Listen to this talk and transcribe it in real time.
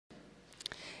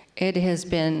It has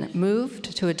been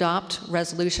moved to adopt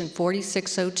Resolution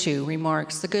 4602.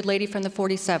 Remarks. The good lady from the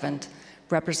 47th,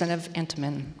 Representative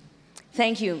Entenman.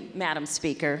 Thank you, Madam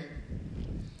Speaker.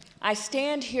 I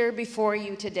stand here before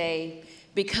you today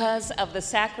because of the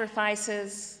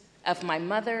sacrifices of my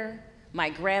mother,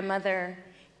 my grandmother,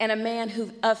 and a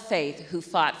man of faith who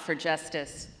fought for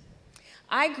justice.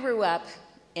 I grew up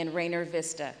in Rainier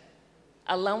Vista,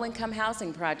 a low-income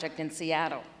housing project in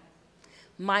Seattle.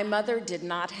 My mother did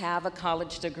not have a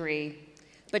college degree,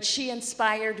 but she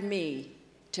inspired me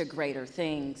to greater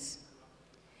things.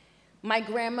 My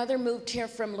grandmother moved here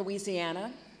from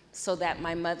Louisiana so that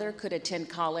my mother could attend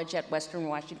college at Western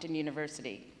Washington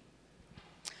University.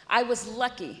 I was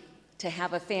lucky to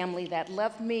have a family that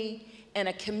loved me and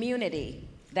a community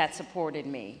that supported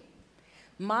me.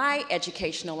 My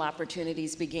educational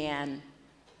opportunities began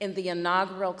in the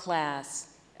inaugural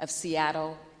class of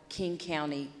Seattle King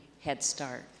County Head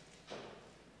Start.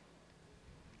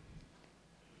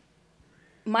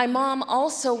 My mom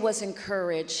also was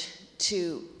encouraged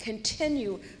to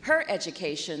continue her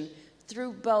education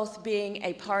through both being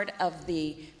a part of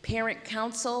the parent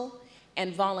council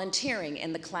and volunteering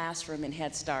in the classroom in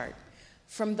Head Start.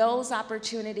 From those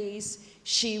opportunities,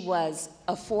 she was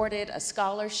afforded a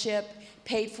scholarship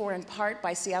paid for in part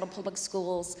by Seattle Public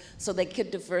Schools so they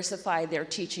could diversify their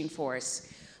teaching force.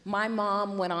 My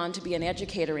mom went on to be an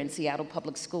educator in Seattle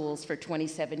Public Schools for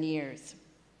 27 years.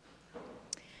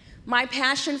 My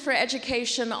passion for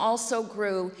education also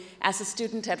grew as a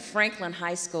student at Franklin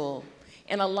High School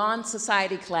in a Lawn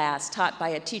Society class taught by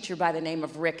a teacher by the name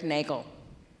of Rick Nagel.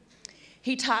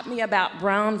 He taught me about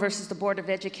Brown versus the Board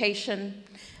of Education,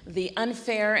 the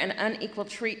unfair and unequal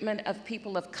treatment of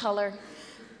people of color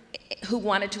who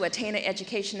wanted to attain an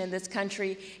education in this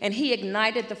country, and he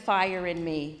ignited the fire in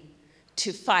me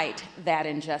to fight that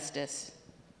injustice.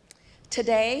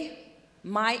 Today,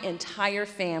 my entire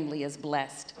family is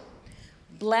blessed.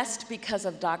 Blessed because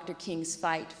of Dr. King's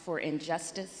fight for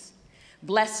injustice,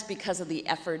 blessed because of the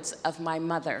efforts of my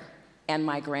mother and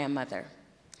my grandmother.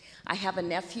 I have a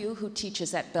nephew who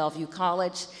teaches at Bellevue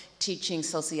College, teaching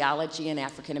sociology and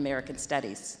African American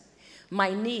studies.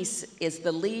 My niece is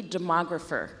the lead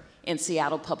demographer in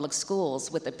Seattle Public Schools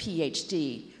with a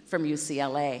PhD from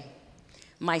UCLA.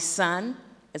 My son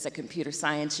is a computer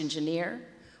science engineer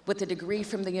with a degree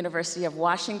from the University of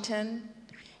Washington,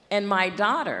 and my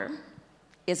daughter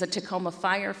is a Tacoma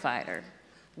firefighter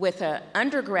with an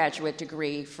undergraduate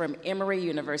degree from Emory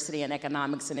University in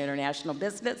Economics and International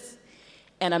Business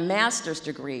and a master's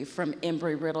degree from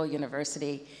Embry-Riddle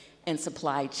University in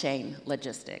Supply Chain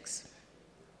Logistics.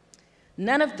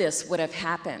 None of this would have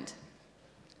happened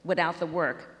without the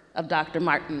work of Dr.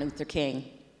 Martin Luther King.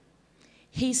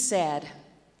 He said,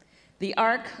 "The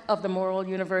arc of the moral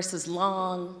universe is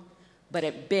long, but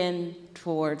it bends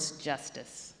towards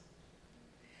justice.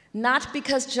 Not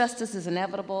because justice is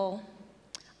inevitable,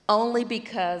 only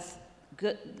because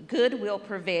good will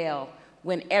prevail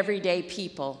when everyday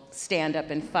people stand up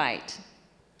and fight."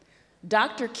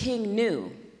 Dr. King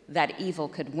knew that evil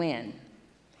could win.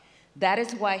 That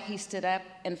is why he stood up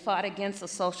and fought against a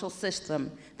social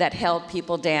system that held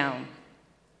people down.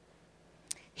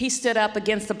 He stood up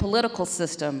against the political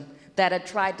system that had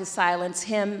tried to silence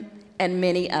him and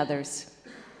many others.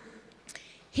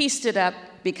 He stood up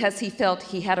because he felt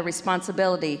he had a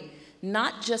responsibility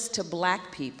not just to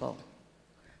Black people,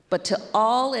 but to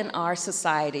all in our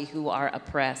society who are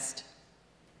oppressed.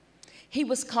 He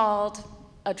was called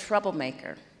a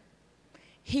troublemaker.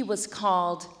 He was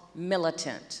called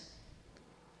militant.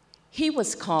 He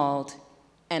was called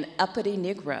an uppity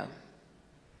Negro.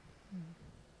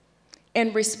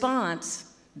 In response,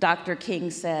 Dr.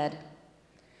 King said,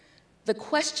 "The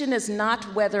question is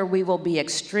not whether we will be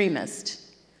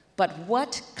extremists, but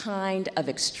what kind of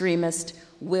extremist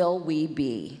will we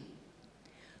be?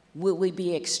 Will we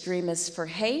be extremists for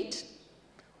hate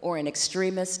or an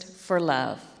extremist for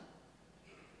love?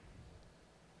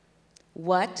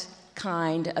 What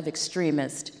kind of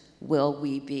extremist will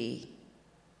we be?"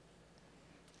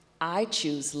 I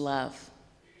choose love,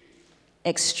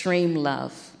 extreme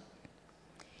love,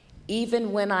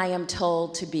 even when I am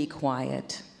told to be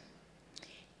quiet,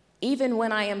 even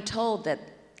when I am told that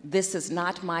this is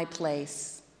not my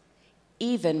place,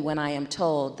 even when I am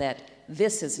told that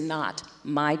this is not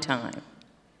my time.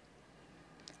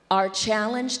 Our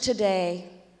challenge today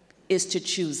is to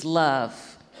choose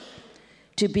love,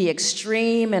 to be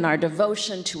extreme in our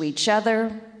devotion to each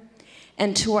other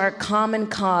and to our common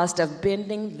cause of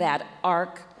bending that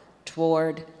arc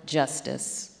toward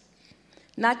justice.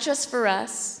 Not just for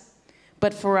us,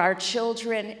 but for our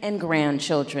children and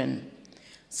grandchildren,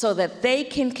 so that they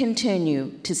can continue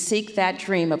to seek that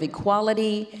dream of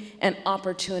equality and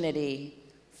opportunity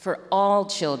for all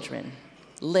children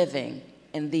living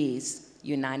in these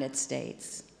United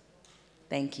States.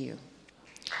 Thank you.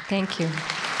 Thank you.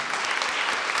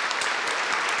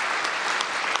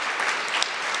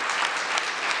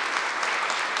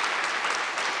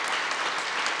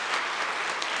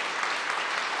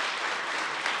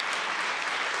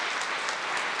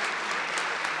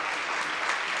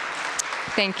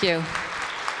 Thank you.